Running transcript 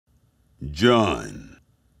John,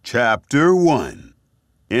 chapter 1.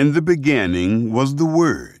 In the beginning was the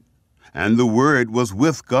Word, and the Word was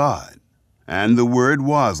with God, and the Word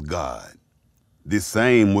was God. The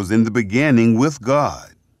same was in the beginning with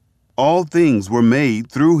God. All things were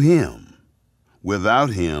made through him.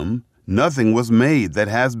 Without him, nothing was made that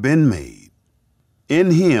has been made.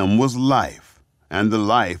 In him was life, and the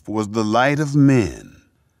life was the light of men.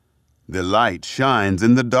 The light shines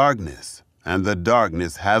in the darkness, and the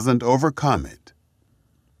darkness hasn't overcome it.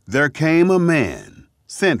 There came a man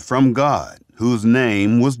sent from God, whose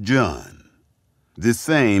name was John. The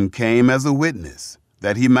same came as a witness,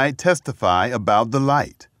 that he might testify about the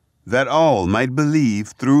light, that all might believe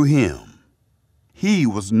through him. He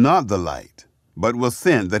was not the light, but was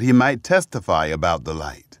sent that he might testify about the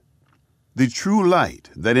light. The true light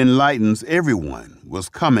that enlightens everyone was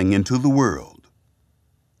coming into the world.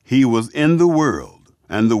 He was in the world,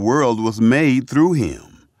 and the world was made through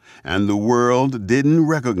him, and the world didn't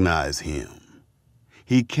recognize him.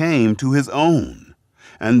 He came to his own,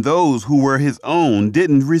 and those who were his own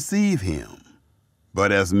didn't receive him.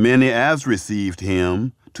 But as many as received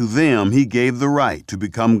him, to them he gave the right to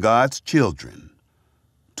become God's children,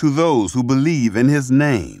 to those who believe in his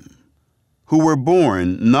name, who were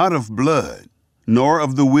born not of blood, nor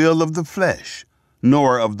of the will of the flesh,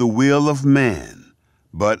 nor of the will of man,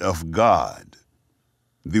 but of God.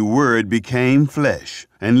 The Word became flesh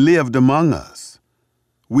and lived among us.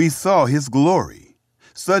 We saw his glory,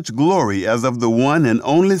 such glory as of the one and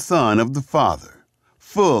only Son of the Father,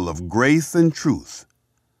 full of grace and truth.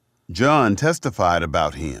 John testified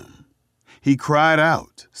about him. He cried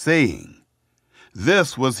out, saying,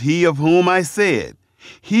 "This was he of whom I said,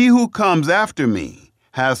 'He who comes after me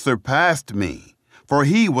has surpassed me, for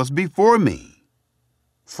he was before me.'"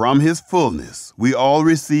 From his fullness we all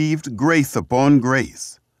received grace upon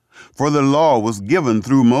grace. For the law was given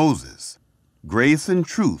through Moses. Grace and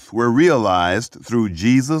truth were realized through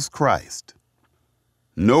Jesus Christ.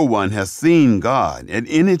 No one has seen God at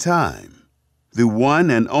any time. The one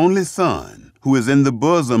and only Son, who is in the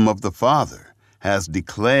bosom of the Father, has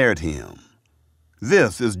declared him.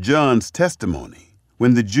 This is John's testimony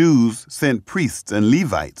when the Jews sent priests and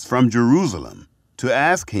Levites from Jerusalem to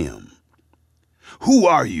ask him, "Who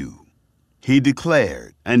are you?" He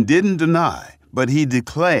declared, and didn't deny, but he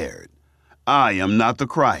declared, "I am not the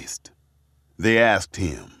Christ." They asked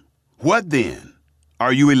him, "What then?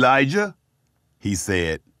 Are you Elijah?" He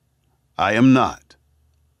said, "I am not."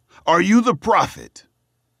 "Are you the prophet?"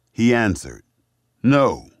 He answered,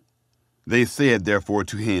 "No." They said therefore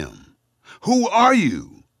to him, "Who are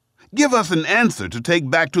you? Give us an answer to take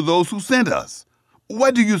back to those who sent us.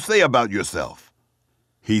 What do you say about yourself?"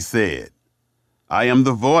 He said, "I am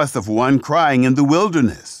the voice of one crying in the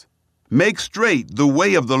wilderness, 'Make straight the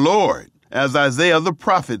way of the Lord,' as Isaiah the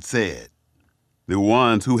prophet said." The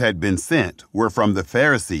ones who had been sent were from the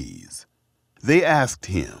Pharisees. They asked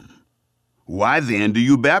him, "Why then do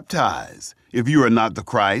you baptize, if you are not the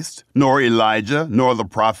Christ, nor Elijah, nor the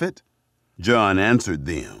prophet?" John answered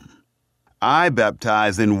them, "I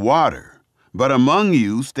baptize in water, but among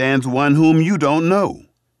you stands one whom you don't know.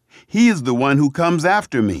 He is the one who comes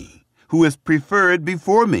after me, who is preferred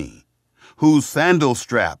before me, whose sandal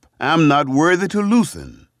strap I am not worthy to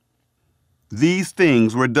loosen." These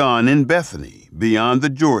things were done in Bethany, beyond the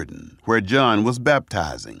Jordan, where John was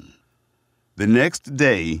baptizing. The next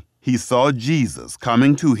day he saw Jesus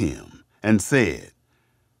coming to him, and said,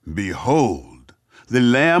 "Behold, the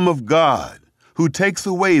Lamb of God, who takes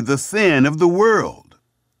away the sin of the world.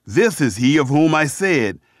 This is he of whom I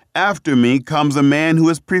said, 'After me comes a man who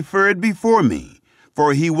is preferred before me,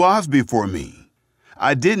 for he was before me.'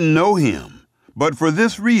 I didn't know him, but for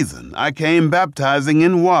this reason I came baptizing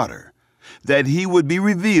in water, that he would be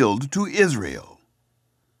revealed to Israel."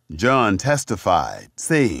 John testified,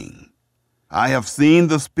 saying, "I have seen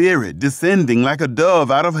the Spirit descending like a dove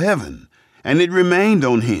out of heaven, and it remained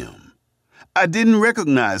on him. I didn't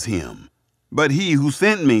recognize him, but he who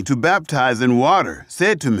sent me to baptize in water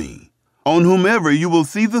said to me, 'On whomever you will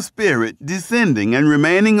see the Spirit descending and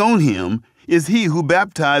remaining on him is he who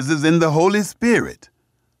baptizes in the Holy Spirit.'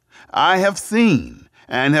 I have seen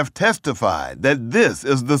and have testified that this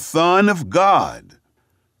is the Son of God."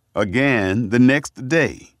 Again, the next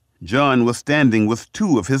day, John was standing with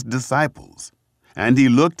two of his disciples, and he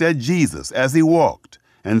looked at Jesus as he walked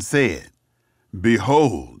and said,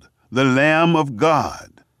 "Behold, the Lamb of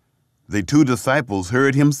God." The two disciples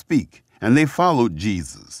heard him speak, and they followed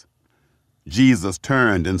Jesus. Jesus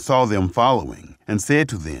turned and saw them following, and said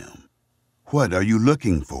to them, "What are you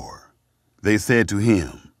looking for?" They said to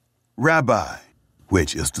him, "Rabbi,"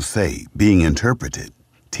 which is to say, being interpreted,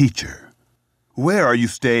 "Teacher, where are you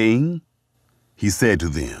staying?" He said to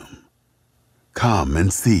them, "Come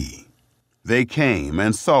and see." They came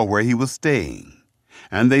and saw where he was staying,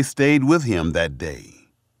 and they stayed with him that day.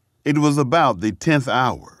 It was about the 10th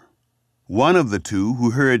hour. One of the two who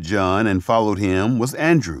heard John and followed him was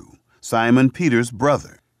Andrew, Simon Peter's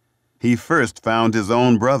brother. He first found his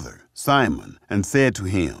own brother, Simon, and said to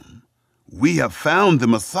him, "We have found the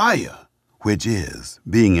Messiah," which is,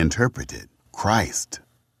 being interpreted, Christ.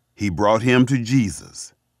 He brought him to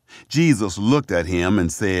Jesus. Jesus looked at him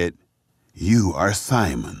and said, "You are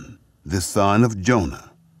Simon, the son of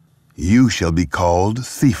Jonah. You shall be called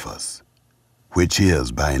Cephas," which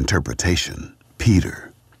is, by interpretation,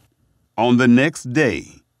 Peter. On the next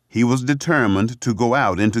day, he was determined to go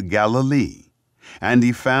out into Galilee, and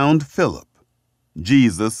he found Philip.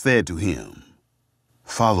 Jesus said to him,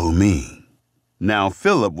 "Follow me." Now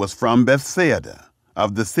Philip was from Bethsaida,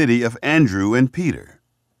 of the city of Andrew and Peter.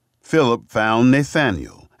 Philip found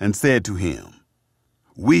Nathanael and said to him,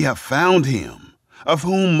 "We have found him, of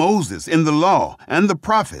whom Moses in the law and the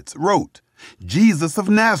prophets wrote, Jesus of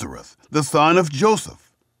Nazareth, the son of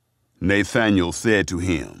Joseph." Nathanael said to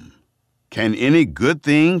him, "Can any good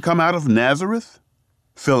thing come out of Nazareth?"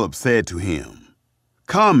 Philip said to him,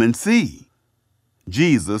 "Come and see."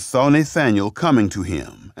 Jesus saw Nathanael coming to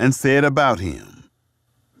him and said about him,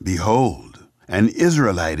 "Behold, an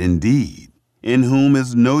Israelite indeed, in whom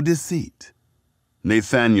is no deceit."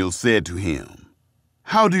 Nathanael said to him,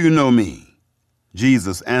 "How do you know me?"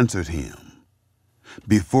 Jesus answered him,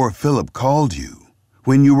 "Before Philip called you,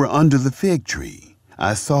 when you were under the fig tree,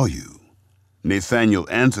 I saw you." Nathanael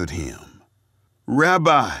answered him,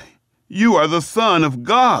 "Rabbi, you are the Son of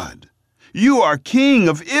God. You are King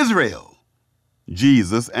of Israel."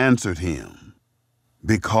 Jesus answered him,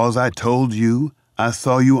 "Because I told you I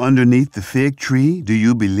saw you underneath the fig tree, do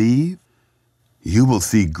you believe? You will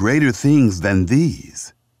see greater things than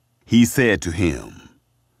these." He said to him,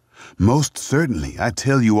 "Most certainly, I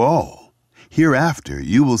tell you all, hereafter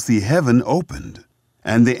you will see heaven opened,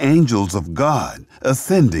 and the angels of God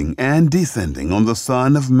ascending and descending on the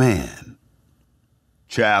Son of Man."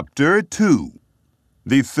 Chapter 2.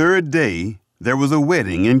 The third day there was a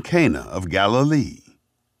wedding in Cana of Galilee.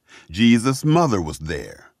 Jesus' mother was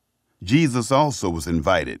there. Jesus also was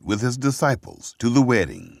invited with his disciples to the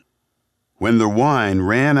wedding. When the wine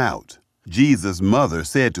ran out, Jesus' mother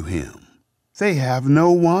said to him, "They have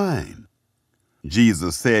no wine."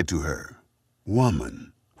 Jesus said to her,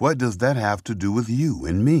 "Woman, what does that have to do with you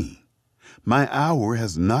and me? My hour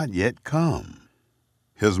has not yet come."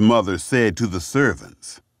 His mother said to the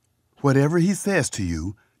servants, "Whatever he says to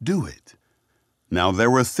you, do it." Now there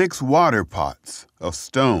were 6 water pots of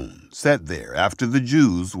stone set there after the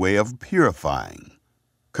Jews' way of purifying,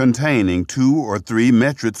 containing 2 or 3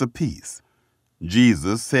 metrics apiece.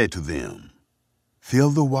 Jesus said to them, "Fill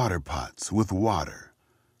the water pots with water."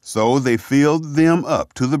 So they filled them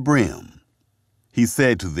up to the brim. He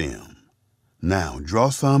said to them, "Now draw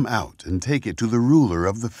some out and take it to the ruler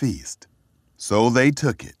of the feast." So they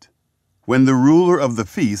took it. When the ruler of the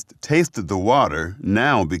feast tasted the water,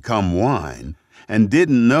 now become wine, and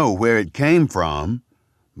didn't know where it came from,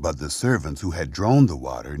 but the servants who had drawn the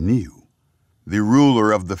water knew, the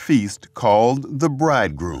ruler of the feast called the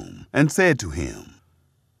bridegroom and said to him,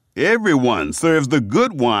 "Everyone serves the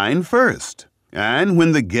good wine first, and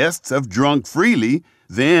when the guests have drunk freely,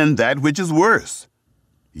 then that which is worse.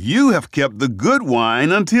 You have kept the good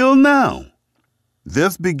wine until now."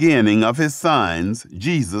 This beginning of his signs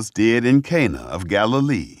Jesus did in Cana of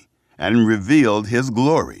Galilee, and revealed his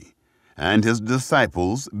glory, and his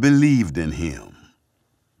disciples believed in him.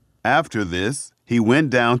 After this, he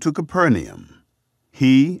went down to Capernaum,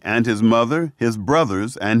 he and his mother, his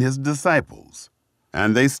brothers, and his disciples,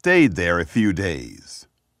 and they stayed there a few days.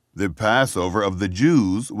 The Passover of the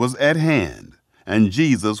Jews was at hand, and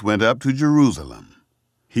Jesus went up to Jerusalem.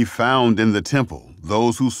 He found in the temple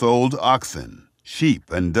those who sold oxen,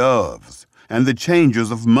 sheep, and doves, and the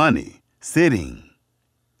changers of money, sitting.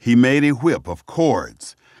 He made a whip of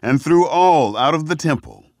cords, and threw all out of the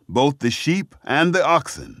temple, both the sheep and the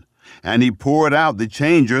oxen, and he poured out the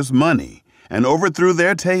changers' money, and overthrew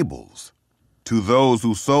their tables. To those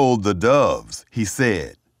who sold the doves, he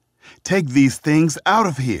said, "Take these things out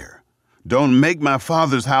of here. Don't make my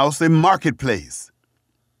Father's house a marketplace."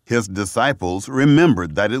 His disciples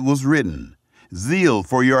remembered that it was written, "Zeal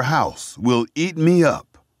for your house will eat me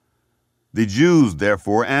up." The Jews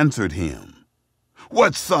therefore answered him,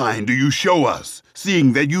 "What sign do you show us,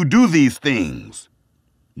 seeing that you do these things?"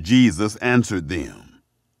 Jesus answered them,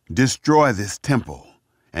 "Destroy this temple,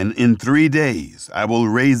 and in 3 days I will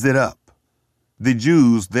raise it up." The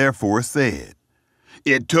Jews therefore said,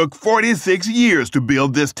 "It took 46 years to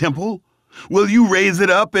build this temple. Will you raise it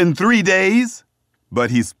up in 3 days?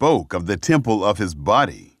 But he spoke of the temple of his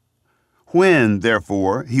body. When,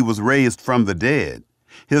 therefore, he was raised from the dead,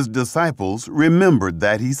 his disciples remembered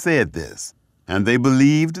that he said this, and they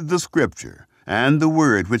believed the scripture and the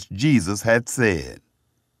word which Jesus had said.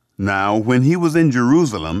 Now, when he was in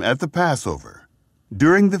Jerusalem at the Passover,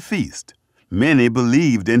 during the feast, many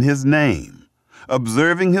believed in his name,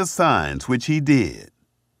 observing his signs which he did.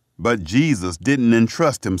 But Jesus didn't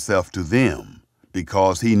entrust himself to them,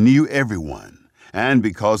 because he knew everyone, and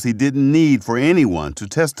because he didn't need for anyone to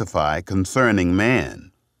testify concerning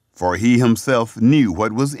man, for he himself knew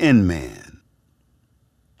what was in man.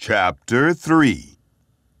 Chapter 3.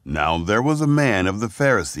 Now there was a man of the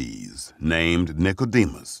Pharisees, named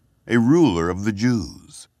Nicodemus, a ruler of the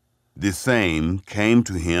Jews. The same came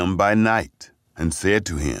to him by night, and said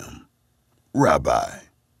to him, Rabbi,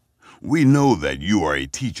 we know that you are a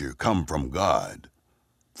teacher come from God,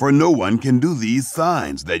 for no one can do these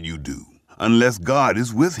signs that you do, unless God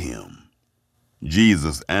is with him.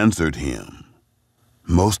 Jesus answered him,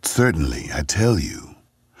 Most certainly, I tell you,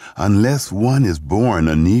 unless one is born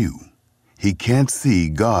anew, he can't see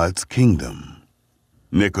God's kingdom.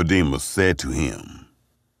 Nicodemus said to him,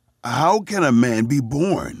 How can a man be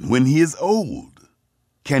born when he is old?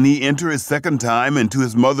 Can he enter a second time into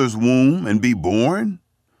his mother's womb and be born?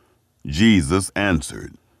 Jesus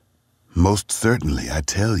answered, Most certainly, I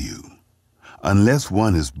tell you, unless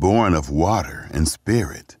one is born of water and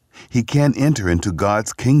spirit, he can't enter into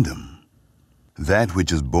God's kingdom. That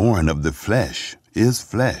which is born of the flesh is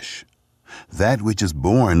flesh. That which is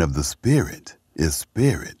born of the Spirit is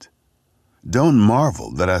spirit. Don't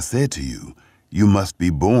marvel that I said to you, you must be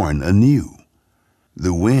born anew.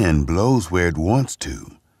 The wind blows where it wants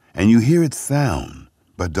to, and you hear its sound,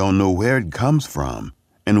 but don't know where it comes from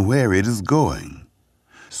and where it is going.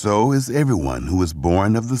 So is everyone who is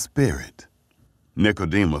born of the Spirit.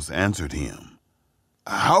 Nicodemus answered him,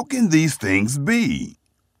 How can these things be?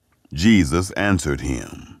 Jesus answered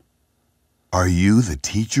him, Are you the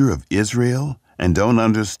teacher of Israel and don't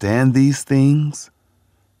understand these things?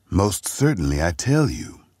 Most certainly I tell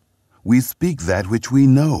you, we speak that which we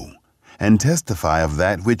know and testify of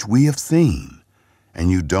that which we have seen,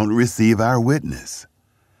 and you don't receive our witness.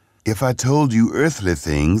 If I told you earthly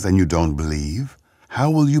things and you don't believe,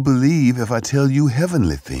 how will you believe if I tell you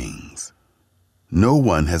heavenly things? No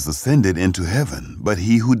one has ascended into heaven but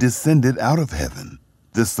he who descended out of heaven,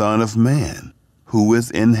 the Son of Man, who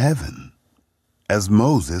is in heaven. As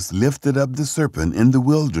Moses lifted up the serpent in the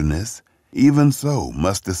wilderness, even so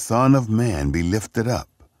must the Son of Man be lifted up,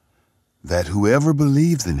 that whoever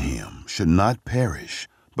believes in him should not perish,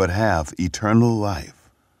 but have eternal life.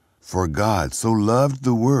 For God so loved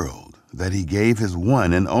the world that he gave his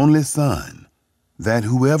one and only Son, that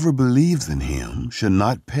whoever believes in him should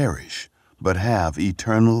not perish, but have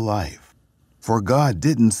eternal life. For God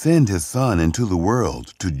didn't send his Son into the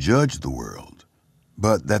world to judge the world,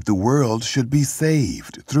 but that the world should be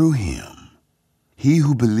saved through him. He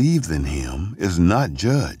who believes in him is not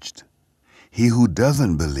judged. He who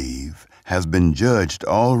doesn't believe has been judged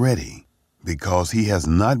already, because he has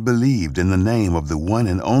not believed in the name of the one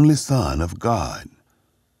and only Son of God.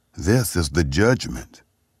 This is the judgment,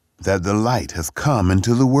 that the light has come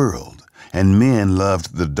into the world, and men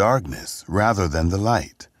loved the darkness rather than the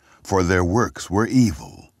light, for their works were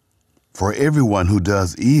evil. For everyone who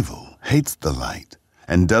does evil hates the light,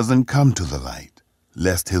 and doesn't come to the light,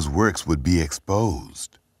 lest his works would be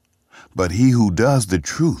exposed. But he who does the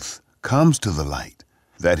truth comes to the light,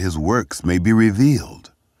 that his works may be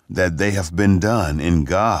revealed, that they have been done in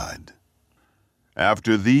God.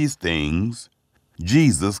 After these things,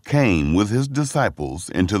 Jesus came with his disciples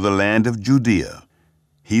into the land of Judea.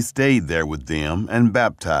 He stayed there with them and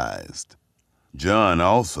baptized. John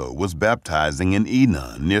also was baptizing in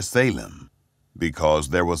Enon near Salem, because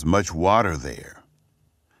there was much water there.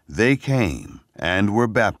 They came and were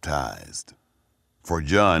baptized, for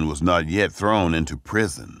John was not yet thrown into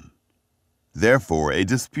prison. Therefore a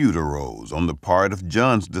dispute arose on the part of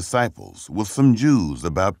John's disciples with some Jews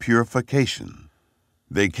about purification.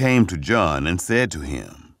 They came to John and said to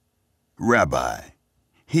him, Rabbi,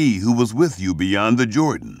 he who was with you beyond the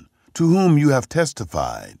Jordan, to whom you have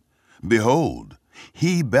testified, behold,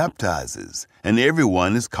 he baptizes, and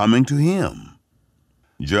everyone is coming to him.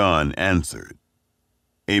 John answered,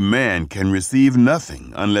 A man can receive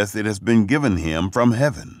nothing unless it has been given him from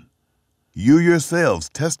heaven. You yourselves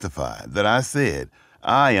testify that I said,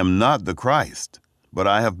 I am not the Christ, but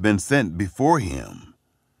I have been sent before him.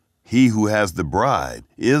 He who has the bride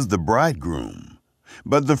is the bridegroom,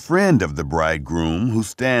 but the friend of the bridegroom who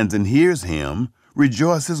stands and hears him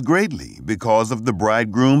rejoices greatly because of the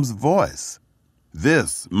bridegroom's voice.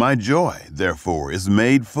 This, my joy, therefore, is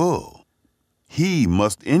made full. He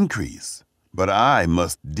must increase, but I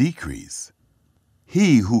must decrease.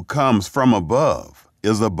 He who comes from above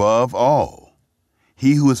is above all.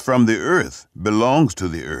 He who is from the earth belongs to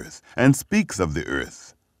the earth and speaks of the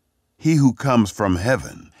earth. He who comes from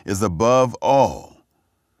heaven is above all.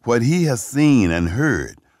 What he has seen and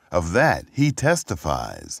heard, of that he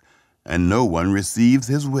testifies, and no one receives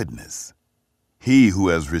his witness. He who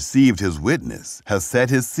has received his witness has set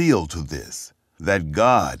his seal to this, that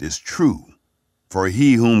God is true. For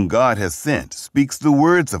he whom God has sent speaks the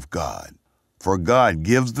words of God, for God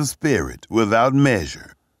gives the Spirit without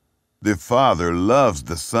measure. The Father loves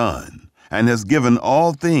the Son, and has given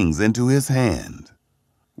all things into his hand.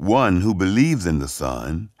 One who believes in the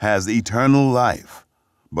Son has eternal life,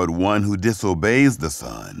 but one who disobeys the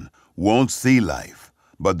Son won't see life,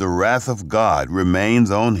 but the wrath of God remains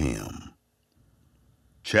on him.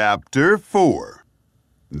 Chapter 4.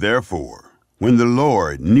 Therefore, when the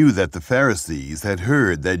Lord knew that the Pharisees had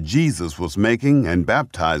heard that Jesus was making and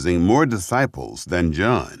baptizing more disciples than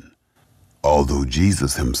John, although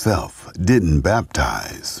Jesus himself didn't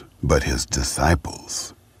baptize, but his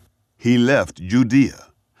disciples, he left Judea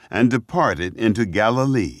and departed into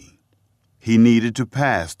Galilee. He needed to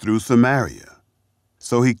pass through Samaria.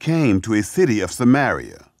 So he came to a city of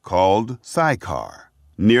Samaria called Sychar,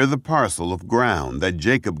 near the parcel of ground that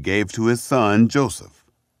Jacob gave to his son Joseph.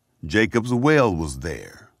 Jacob's well was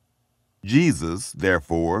there. Jesus,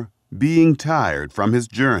 therefore, being tired from his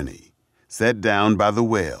journey, sat down by the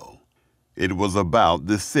well. It was about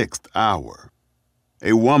the 6th hour.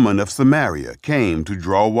 A woman of Samaria came to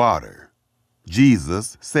draw water.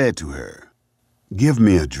 Jesus said to her, "Give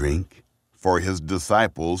me a drink," for his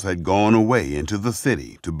disciples had gone away into the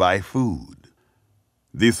city to buy food.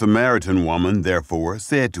 The Samaritan woman therefore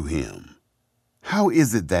said to him, "How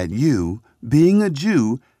is it that you, being a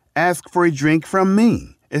Jew, ask for a drink from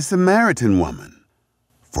me, a Samaritan woman?"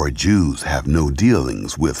 For Jews have no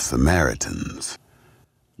dealings with Samaritans.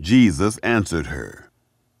 Jesus answered her,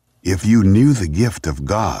 "If you knew the gift of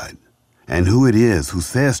God, and who it is who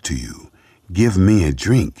says to you, 'Give me a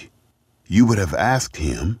drink,' you would have asked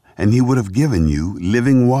him, and he would have given you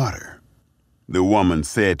living water." The woman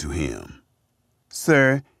said to him,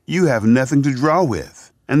 "Sir, you have nothing to draw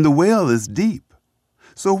with, and the well is deep.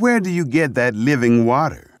 So where do you get that living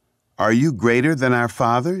water? Are you greater than our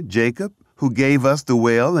father, Jacob, who gave us the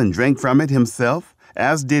well and drank from it himself,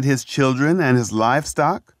 as did his children and his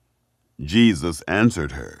livestock?" Jesus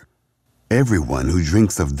answered her, "Everyone who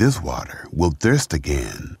drinks of this water will thirst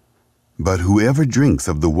again. But whoever drinks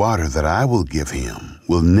of the water that I will give him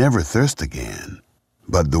will never thirst again.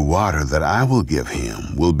 But the water that I will give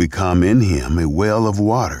him will become in him a well of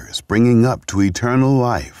water springing up to eternal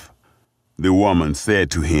life." The woman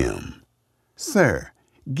said to him, "Sir,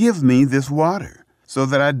 give me this water, so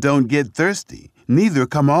that I don't get thirsty, neither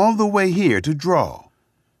come all the way here to draw."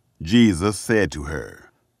 Jesus said to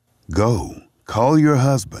her, "Go, call your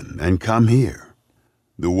husband and come here."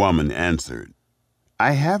 The woman answered,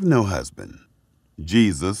 "I have no husband."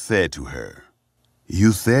 Jesus said to her,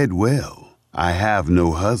 "You said well, 'I have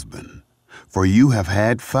no husband,' for you have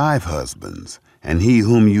had 5 husbands, and he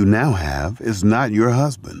whom you now have is not your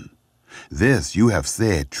husband. This you have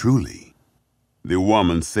said truly." The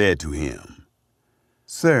woman said to him,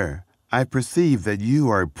 "Sir, I perceive that you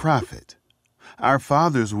are a prophet. Our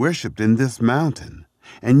fathers worshipped in this mountain,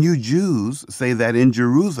 and you Jews say that in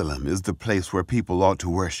Jerusalem is the place where people ought to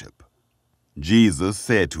worship." Jesus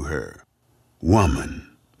said to her, "Woman,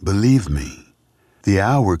 believe me, the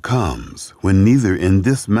hour comes when neither in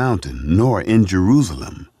this mountain nor in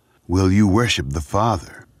Jerusalem will you worship the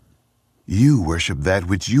Father. You worship that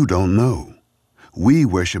which you don't know. We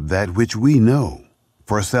worship that which we know,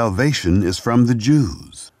 for salvation is from the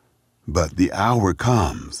Jews. But the hour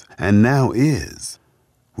comes, and now is,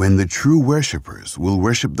 when the true worshipers will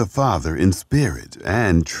worship the Father in spirit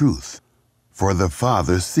and truth, for the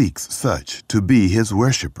Father seeks such to be his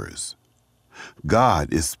worshipers.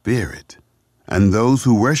 God is spirit, and those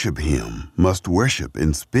who worship him must worship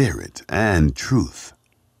in spirit and truth."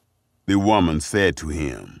 The woman said to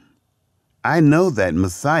him, "I know that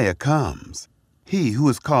Messiah comes, he who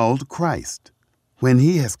is called Christ. When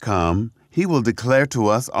he has come, he will declare to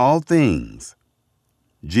us all things."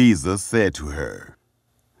 Jesus said to her,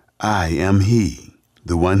 "I am he,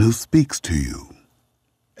 the one who speaks to you."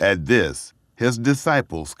 At this, his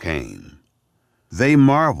disciples came. They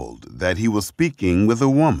marveled that he was speaking with a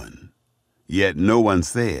woman. Yet no one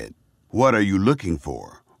said, "What are you looking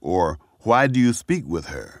for?" or "Why do you speak with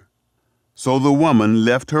her?" So the woman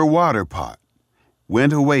left her water pot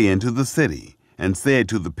went away into the city and said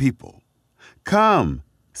to the people, "Come,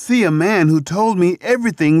 see a man who told me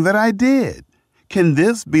everything that I did. Can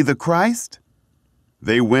this be the Christ?"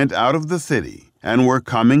 They went out of the city and were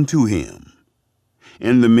coming to him.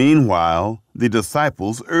 In the meanwhile, the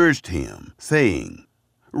disciples urged him, saying,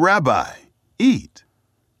 "Rabbi, eat."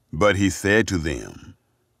 But he said to them,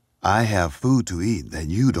 "I have food to eat that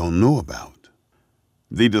you don't know about."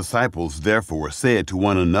 The disciples therefore said to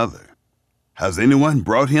one another, "Has anyone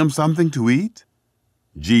brought him something to eat?"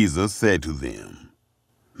 Jesus said to them,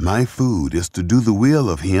 "My food is to do the will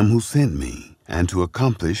of him who sent me and to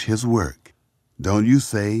accomplish his work. Don't you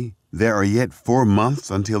say, 'There are yet 4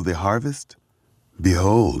 months until the harvest'?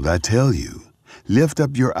 Behold, I tell you, lift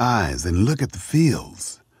up your eyes and look at the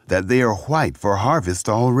fields, that they are white for harvest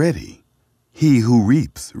already. He who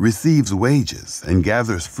reaps receives wages and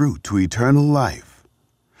gathers fruit to eternal life,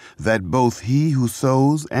 that both he who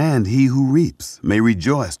sows and he who reaps may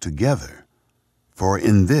rejoice together. For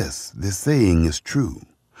in this the saying is true,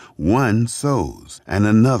 one sows and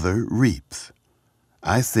another reaps.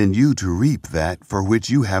 I send you to reap that for which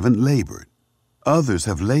you haven't labored. Others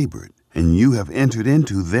have labored, and you have entered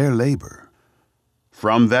into their labor."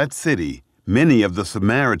 From that city, many of the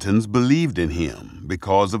Samaritans believed in him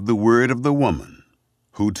because of the word of the woman,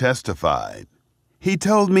 who testified, "He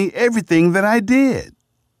told me everything that I did."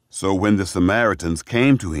 So when the Samaritans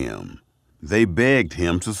came to him, they begged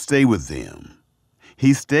him to stay with them.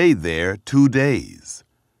 He stayed there 2 days.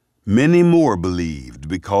 Many more believed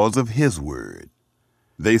because of his word.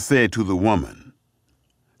 They said to the woman,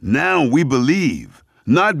 "Now we believe,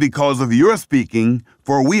 not because of your speaking,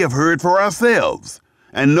 for we have heard for ourselves,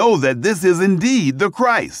 and know that this is indeed the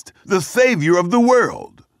Christ, the Savior of the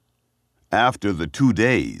world." After the 2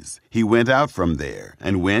 days, he went out from there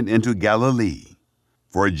and went into Galilee.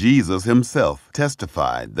 For Jesus himself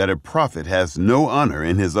testified that a prophet has no honor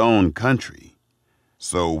in his own country.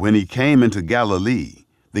 So when he came into Galilee,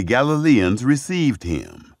 the Galileans received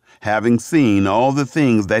him, having seen all the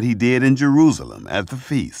things that he did in Jerusalem at the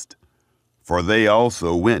feast. For they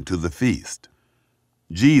also went to the feast.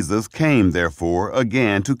 Jesus came therefore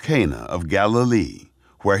again to Cana of Galilee,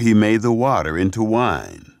 where he made the water into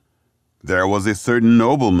wine. There was a certain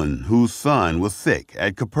nobleman whose son was sick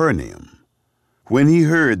at Capernaum. When he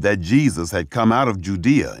heard that Jesus had come out of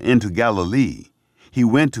Judea into Galilee, he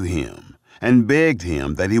went to him and begged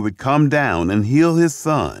him that he would come down and heal his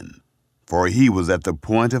son, for he was at the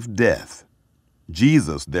point of death.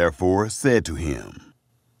 Jesus therefore said to him,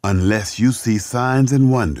 "Unless you see signs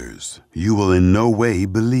and wonders, you will in no way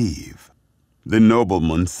believe." The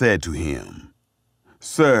nobleman said to him,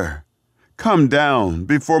 "Sir, come down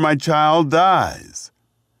before my child dies."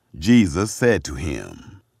 Jesus said to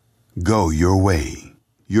him, "Go your way,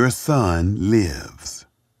 your son lives."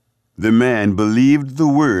 The man believed the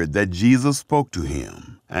word that Jesus spoke to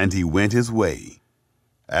him, and he went his way.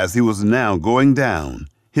 As he was now going down,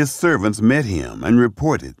 his servants met him and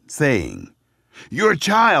reported, saying, "Your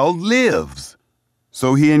child lives."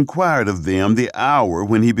 So he inquired of them the hour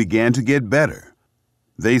when he began to get better.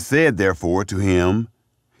 They said therefore to him,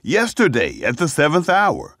 "Yesterday at the 7th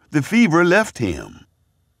hour, the fever left him."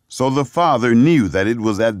 So the father knew that it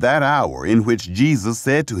was at that hour in which Jesus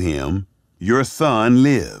said to him, "Your son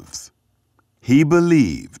lives." He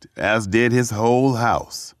believed, as did his whole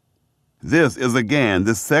house. This is again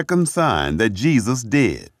the second sign that Jesus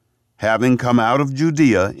did, having come out of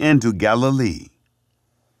Judea into Galilee.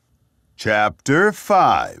 Chapter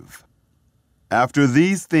 5. After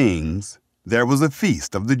these things, there was a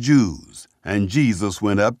feast of the Jews, and Jesus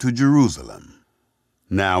went up to Jerusalem.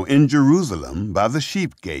 Now in Jerusalem, by the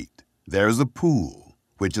sheep gate, there is a pool,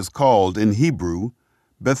 which is called in Hebrew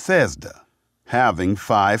Bethesda, having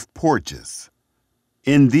 5 porches.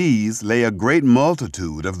 In these lay a great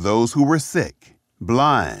multitude of those who were sick,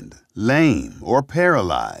 blind, lame, or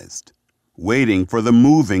paralyzed, waiting for the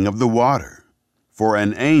moving of the water. For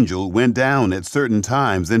an angel went down at certain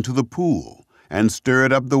times into the pool and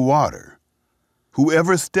stirred up the water.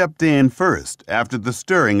 Whoever stepped in first after the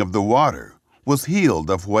stirring of the water was healed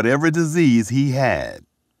of whatever disease he had.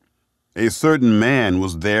 A certain man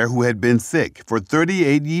was there who had been sick for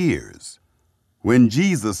 38 years. When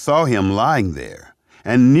Jesus saw him lying there,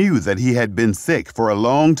 and knew that he had been sick for a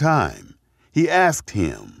long time, he asked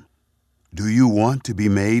him, "Do you want to be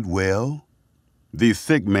made well?" The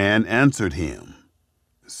sick man answered him,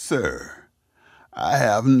 "Sir, I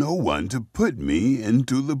have no one to put me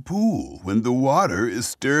into the pool when the water is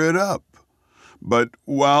stirred up. But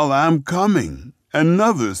while I'm coming,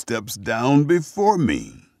 another steps down before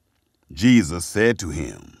me." Jesus said to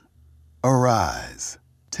him, "Arise,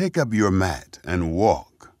 take up your mat and walk."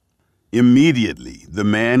 Immediately the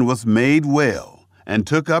man was made well, and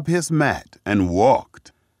took up his mat and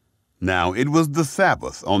walked. Now it was the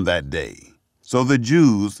Sabbath on that day. So the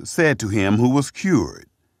Jews said to him who was cured,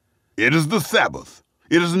 "It is the Sabbath.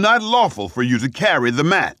 It is not lawful for you to carry the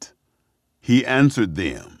mat." He answered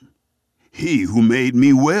them, "He who made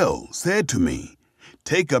me well said to me,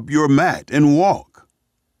 'Take up your mat and walk.'"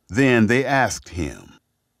 Then they asked him,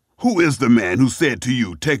 "Who is the man who said to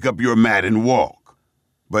you, 'Take up your mat and walk'?"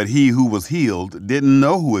 But he who was healed didn't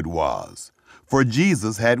know who it was, for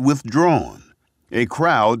Jesus had withdrawn, a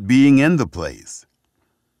crowd being in the place.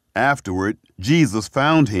 Afterward, Jesus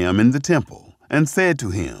found him in the temple and said to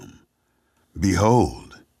him,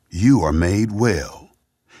 "Behold, you are made well.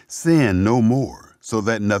 Sin no more, so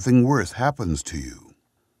that nothing worse happens to you."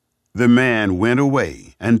 The man went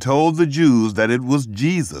away and told the Jews that it was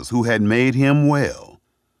Jesus who had made him well.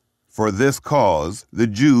 For this cause the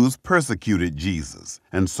Jews persecuted Jesus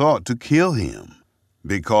and sought to kill him,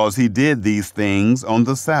 because he did these things on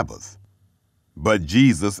the Sabbath. But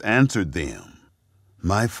Jesus answered them,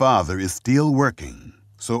 "My Father is still working,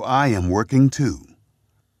 so I am working too."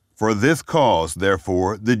 For this cause,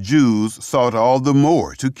 therefore, the Jews sought all the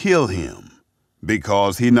more to kill him,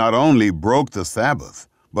 because he not only broke the Sabbath,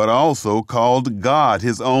 but also called God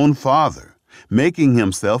his own Father, making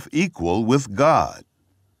himself equal with God.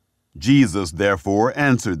 Jesus therefore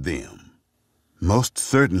answered them, "Most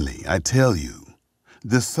certainly, I tell you,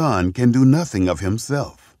 the Son can do nothing of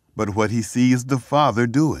himself, but what he sees the Father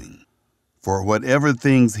doing. For whatever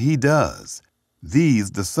things he does,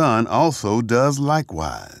 these the Son also does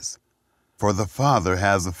likewise. For the Father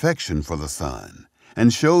has affection for the Son,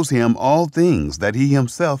 and shows him all things that he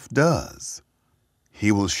himself does.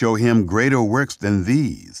 He will show him greater works than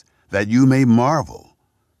these, that you may marvel.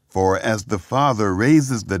 For as the Father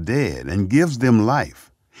raises the dead and gives them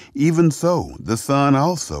life, even so the Son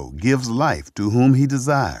also gives life to whom he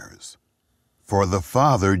desires. For the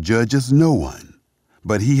Father judges no one,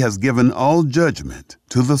 but he has given all judgment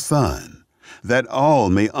to the Son, that all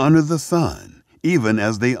may honor the Son, even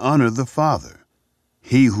as they honor the Father.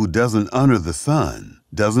 He who doesn't honor the Son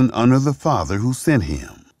doesn't honor the Father who sent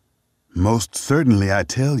him. Most certainly I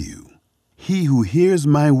tell you, he who hears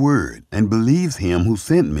my word and believes him who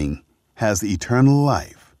sent me has eternal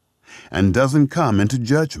life, and doesn't come into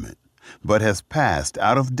judgment, but has passed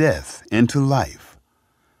out of death into life.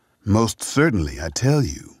 Most certainly I tell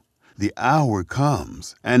you, the hour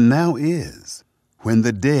comes, and now is, when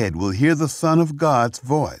the dead will hear the Son of God's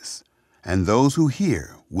voice, and those who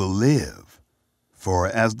hear will live. For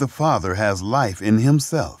as the Father has life in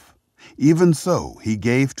himself, even so he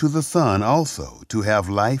gave to the Son also to have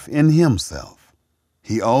life in himself.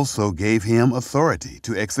 He also gave him authority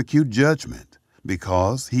to execute judgment,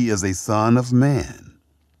 because he is a Son of Man.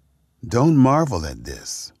 Don't marvel at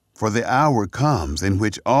this. For the hour comes in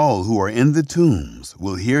which all who are in the tombs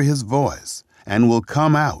will hear his voice and will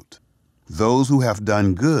come out, those who have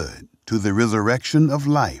done good to the resurrection of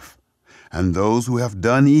life, and those who have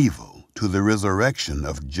done evil to the resurrection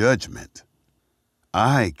of judgment.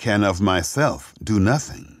 I can of myself do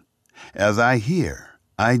nothing. As I hear,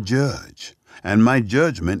 I judge, and my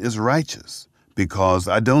judgment is righteous, because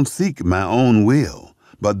I don't seek my own will,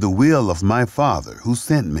 but the will of my Father who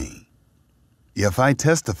sent me. If I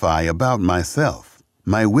testify about myself,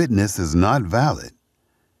 my witness is not valid.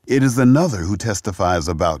 It is another who testifies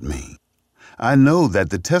about me. I know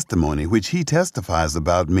that the testimony which he testifies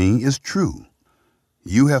about me is true.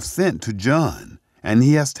 You have sent to John, and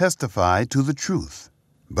he has testified to the truth.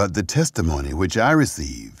 But the testimony which I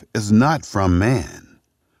receive is not from man.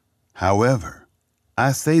 However,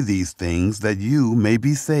 I say these things that you may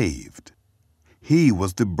be saved. He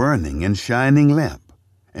was the burning and shining lamp,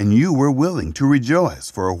 and you were willing to rejoice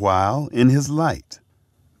for a while in his light.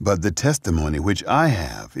 But the testimony which I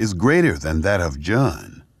have is greater than that of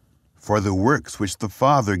John. For the works which the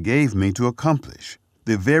Father gave me to accomplish,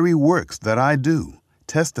 the very works that I do,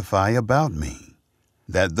 testify about me,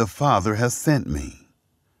 that the Father has sent me.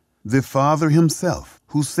 The Father himself,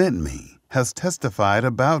 who sent me, has testified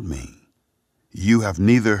about me. You have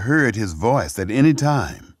neither heard his voice at any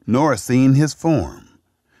time, nor seen his form.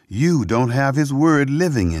 You don't have his word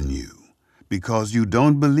living in you, because you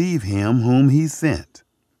don't believe him whom he sent.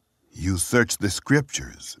 You search the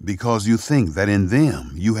Scriptures, because you think that in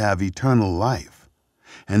them you have eternal life.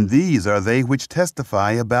 And these are they which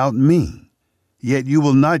testify about me. Yet you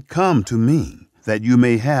will not come to me, that you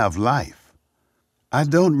may have life. I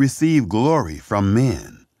don't receive glory from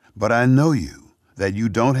men, but I know you, that you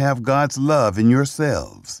don't have God's love in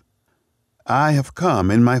yourselves. I have come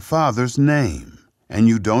in my Father's name, and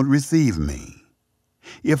you don't receive me.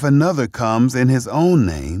 If another comes in his own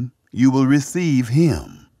name, you will receive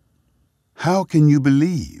him. How can you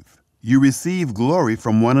believe? You receive glory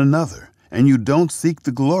from one another, and you don't seek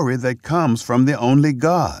the glory that comes from the only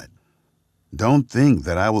God. Don't think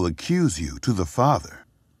that I will accuse you to the Father.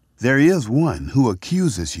 There is one who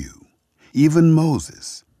accuses you, even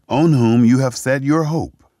Moses, on whom you have set your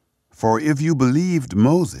hope. For if you believed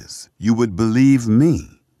Moses, you would believe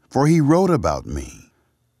me, for he wrote about me.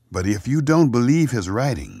 But if you don't believe his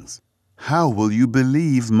writings, how will you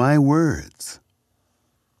believe my words?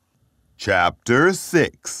 Chapter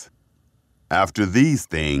 6. After these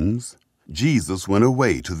things, Jesus went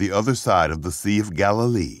away to the other side of the Sea of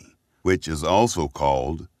Galilee, which is also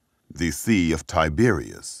called the Sea of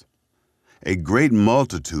Tiberias. A great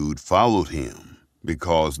multitude followed him,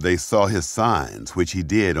 because they saw his signs which he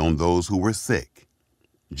did on those who were sick.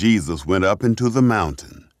 Jesus went up into the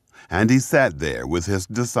mountain, and he sat there with his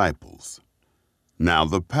disciples. Now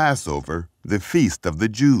the Passover, the feast of the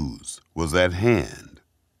Jews, was at hand.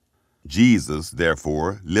 Jesus,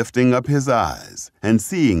 therefore, lifting up his eyes, and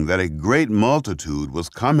seeing that a great multitude was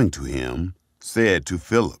coming to him, said to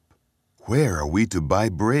Philip, "Where are we to buy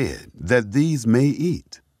bread, that these may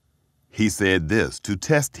eat?" He said this to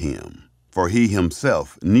test him, for he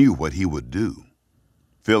himself knew what he would do.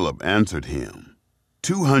 Philip answered him,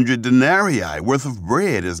 200 denarii worth of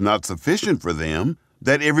bread is not sufficient for them,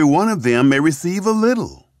 that every one of them may receive a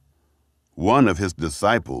little. One of his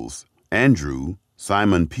disciples, Andrew,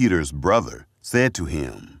 Simon Peter's brother, said to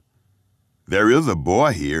him, "There is a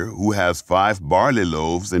boy here who has 5 barley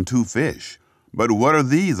loaves and 2 fish, but what are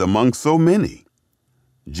these among so many?"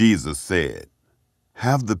 Jesus said,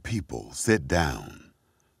 "Have the people sit down."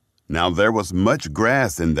 Now there was much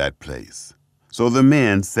grass in that place, so the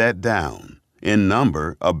men sat down, in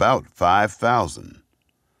number about 5,000.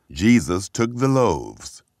 Jesus took the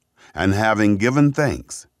loaves, and having given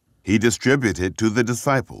thanks, he distributed to the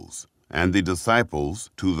disciples, and the disciples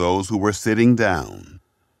to those who were sitting down.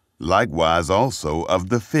 Likewise also of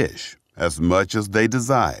the fish, as much as they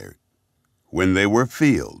desired. When they were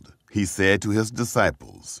filled, he said to his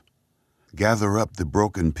disciples, "Gather up the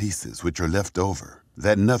broken pieces which are left over,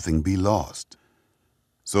 that nothing be lost."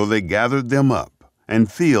 So they gathered them up,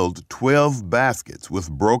 and filled 12 baskets with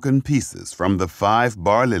broken pieces from the 5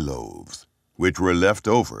 barley loaves, which were left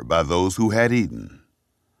over by those who had eaten.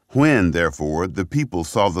 When, therefore, the people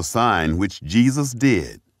saw the sign which Jesus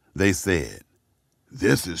did, they said,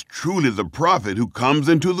 "This is truly the prophet who comes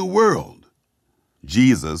into the world."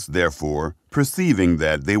 Jesus, therefore, perceiving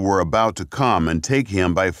that they were about to come and take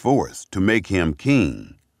him by force to make him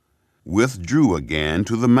king, withdrew again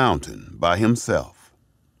to the mountain by himself.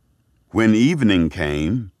 When evening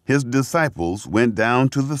came, his disciples went down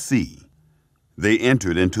to the sea. They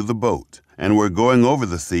entered into the boat and were going over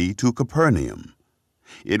the sea to Capernaum.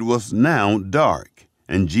 It was now dark,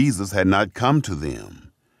 and Jesus had not come to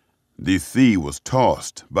them. The sea was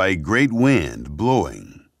tossed by a great wind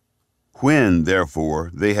blowing. When,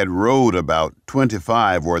 therefore, they had rowed about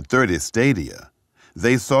 25 or 30 stadia,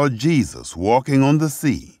 they saw Jesus walking on the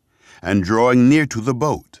sea and drawing near to the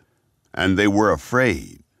boat, and they were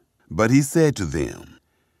afraid. But he said to them,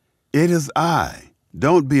 "It is I,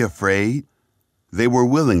 don't be afraid." They were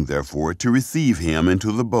willing, therefore, to receive him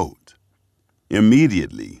into the boat.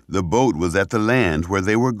 Immediately the boat was at the land where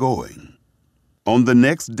they were going. On the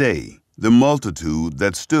next day, the multitude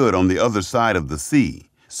that stood on the other side of the sea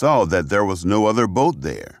saw that there was no other boat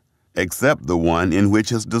there, except the one in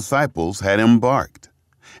which his disciples had embarked,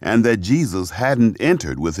 and that Jesus hadn't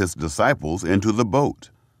entered with his disciples into the boat,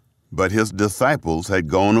 but his disciples had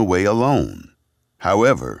gone away alone.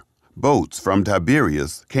 However, boats from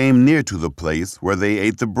Tiberias came near to the place where they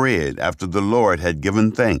ate the bread after the Lord had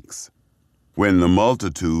given thanks. When the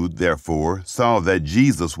multitude, therefore, saw that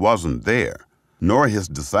Jesus wasn't there, nor his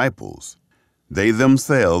disciples, they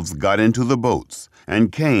themselves got into the boats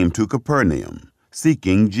and came to Capernaum,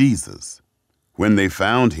 seeking Jesus. When they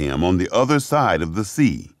found him on the other side of the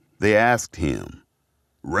sea, they asked him,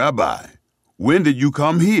 "Rabbi, when did you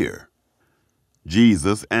come here?"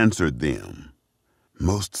 Jesus answered them,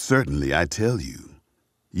 "Most certainly I tell you,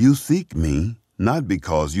 you seek me not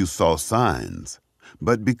because you saw signs,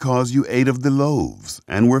 but because you ate of the loaves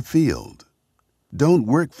and were filled. Don't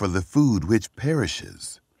work for the food which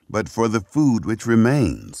perishes, but for the food which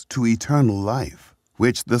remains to eternal life,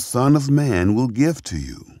 which the Son of Man will give to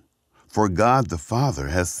you. For God the Father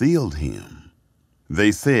has sealed him."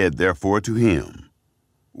 They said therefore to him,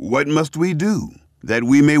 "What must we do, that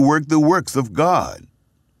we may work the works of God?"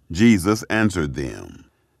 Jesus answered them,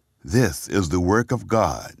 "This is the work of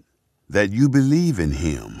God, that you believe in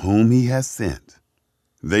him whom he has sent."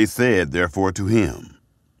 They said therefore to him,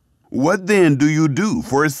 What then do you do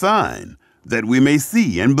for a sign, that we may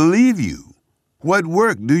see and believe you? What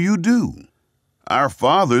work do you do? Our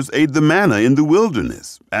fathers ate the manna in the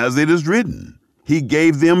wilderness, as it is written, He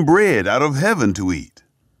gave them bread out of heaven to eat.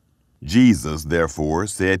 Jesus therefore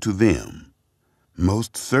said to them,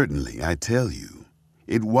 Most certainly I tell you,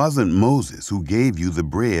 it wasn't Moses who gave you the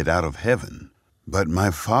bread out of heaven, but my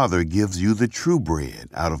Father gives you the true bread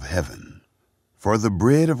out of heaven. For the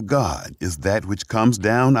bread of God is that which comes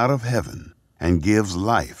down out of heaven and gives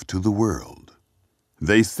life to the world.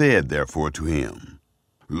 They said therefore to him,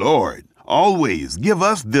 Lord, always give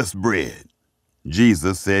us this bread.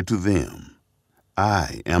 Jesus said to them,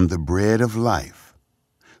 I am the bread of life.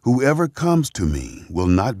 Whoever comes to me will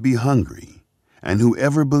not be hungry, and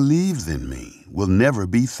whoever believes in me will never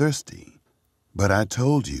be thirsty. But I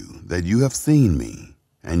told you that you have seen me,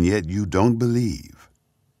 and yet you don't believe.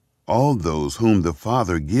 All those whom the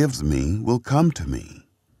Father gives me will come to me.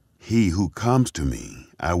 He who comes to me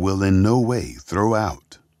I will in no way throw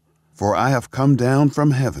out. For I have come down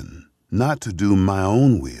from heaven, not to do my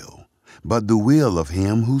own will, but the will of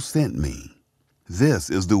him who sent me. This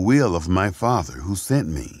is the will of my Father who sent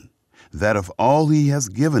me, that of all he has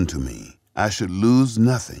given to me I should lose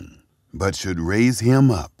nothing, but should raise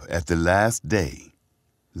him up at the last day.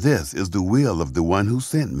 This is the will of the one who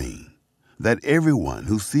sent me, that everyone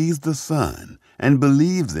who sees the Son and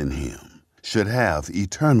believes in him should have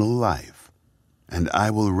eternal life, and I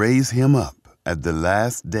will raise him up at the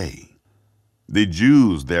last day. The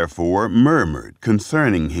Jews therefore murmured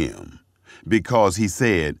concerning him, because he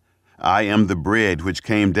said, I am the bread which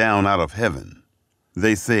came down out of heaven.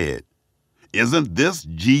 They said, Isn't this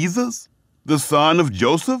Jesus, the son of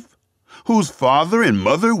Joseph, whose father and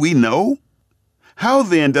mother we know? How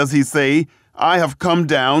then does he say, I have come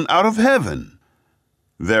down out of heaven?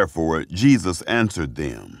 Therefore Jesus answered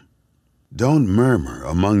them, Don't murmur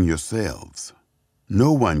among yourselves.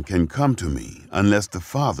 No one can come to me unless the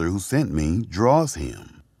Father who sent me draws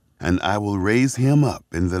him, and I will raise him up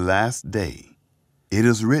in the last day. It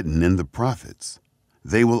is written in the prophets,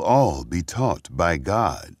 They will all be taught by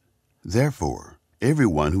God. Therefore,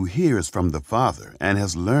 everyone who hears from the Father and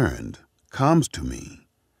has learned comes to me.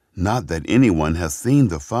 Not that anyone has seen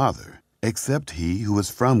the Father, except he who is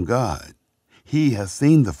from God. He has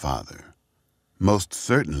seen the Father. Most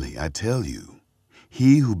certainly, I tell you,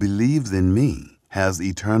 he who believes in me has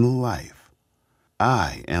eternal life.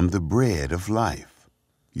 I am the bread of life.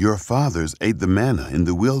 Your fathers ate the manna in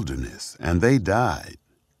the wilderness, and they died.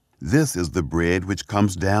 This is the bread which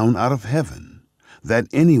comes down out of heaven, that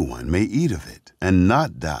anyone may eat of it and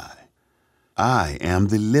not die. I am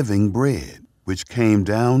the living bread which came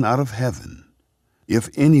down out of heaven. If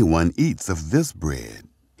anyone eats of this bread,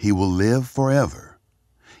 he will live forever.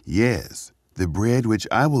 Yes, the bread which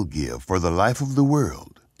I will give for the life of the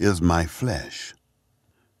world is my flesh.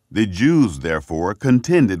 The Jews therefore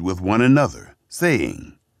contended with one another,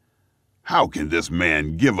 saying, How can this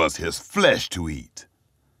man give us his flesh to eat?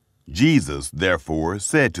 Jesus therefore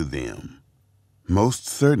said to them, Most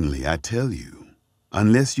certainly I tell you,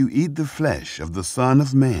 unless you eat the flesh of the Son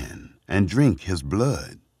of Man and drink his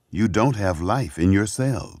blood, you don't have life in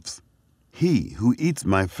yourselves. He who eats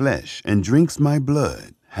my flesh and drinks my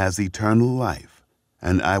blood has eternal life,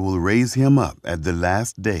 and I will raise him up at the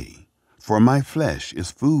last day. For my flesh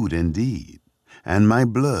is food indeed, and my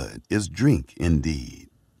blood is drink indeed.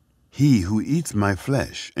 He who eats my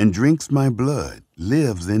flesh and drinks my blood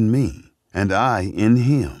lives in me, and I in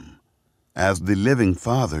him. As the living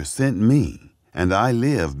Father sent me, and I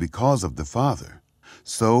live because of the Father,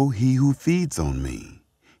 so he who feeds on me,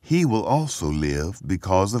 he will also live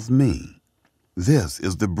because of me. This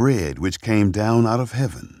is the bread which came down out of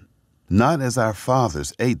heaven, not as our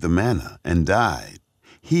fathers ate the manna and died.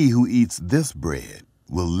 He who eats this bread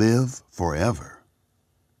will live forever.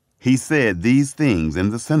 He said these things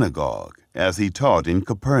in the synagogue as he taught in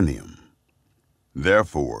Capernaum.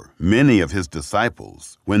 Therefore, many of his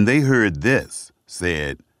disciples, when they heard this,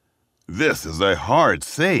 said, This is a hard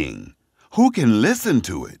saying. Who can listen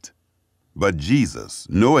to it? But Jesus,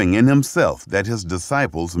 knowing in himself that his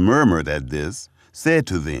disciples murmured at this, said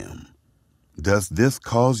to them, Does this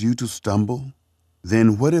cause you to stumble?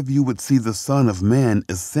 Then what if you would see the Son of Man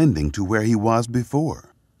ascending to where he was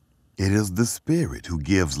before? It is the Spirit who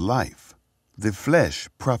gives life. The flesh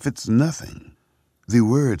profits nothing. The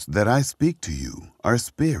words that I speak to you are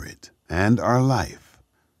spirit and are life.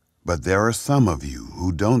 But there are some of you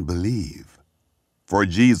who don't believe. For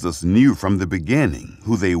Jesus knew from the beginning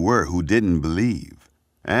who they were who didn't believe,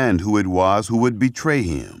 and who it was who would betray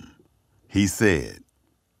him. He said,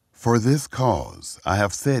 For this cause I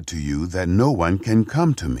have said to you that no one can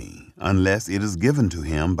come to me unless it is given to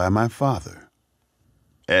him by my Father."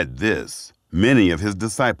 At this, many of his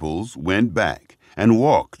disciples went back and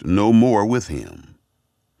walked no more with him.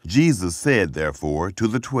 Jesus said, therefore, to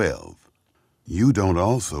the 12, "You don't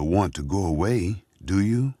also want to go away, do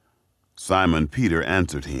you?" Simon Peter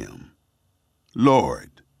answered him,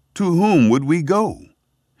 "Lord, to whom would we go?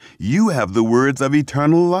 You have the words of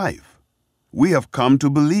eternal life. We have come to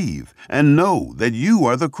believe and know that you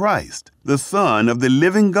are the Christ, the Son of the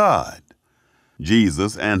living God."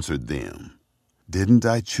 Jesus answered them, "Didn't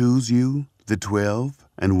I choose you, the 12,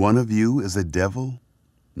 and one of you is a devil?"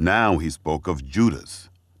 Now he spoke of Judas,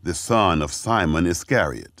 the son of Simon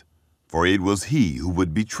Iscariot, for it was he who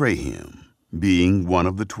would betray him, being one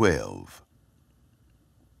of the 12.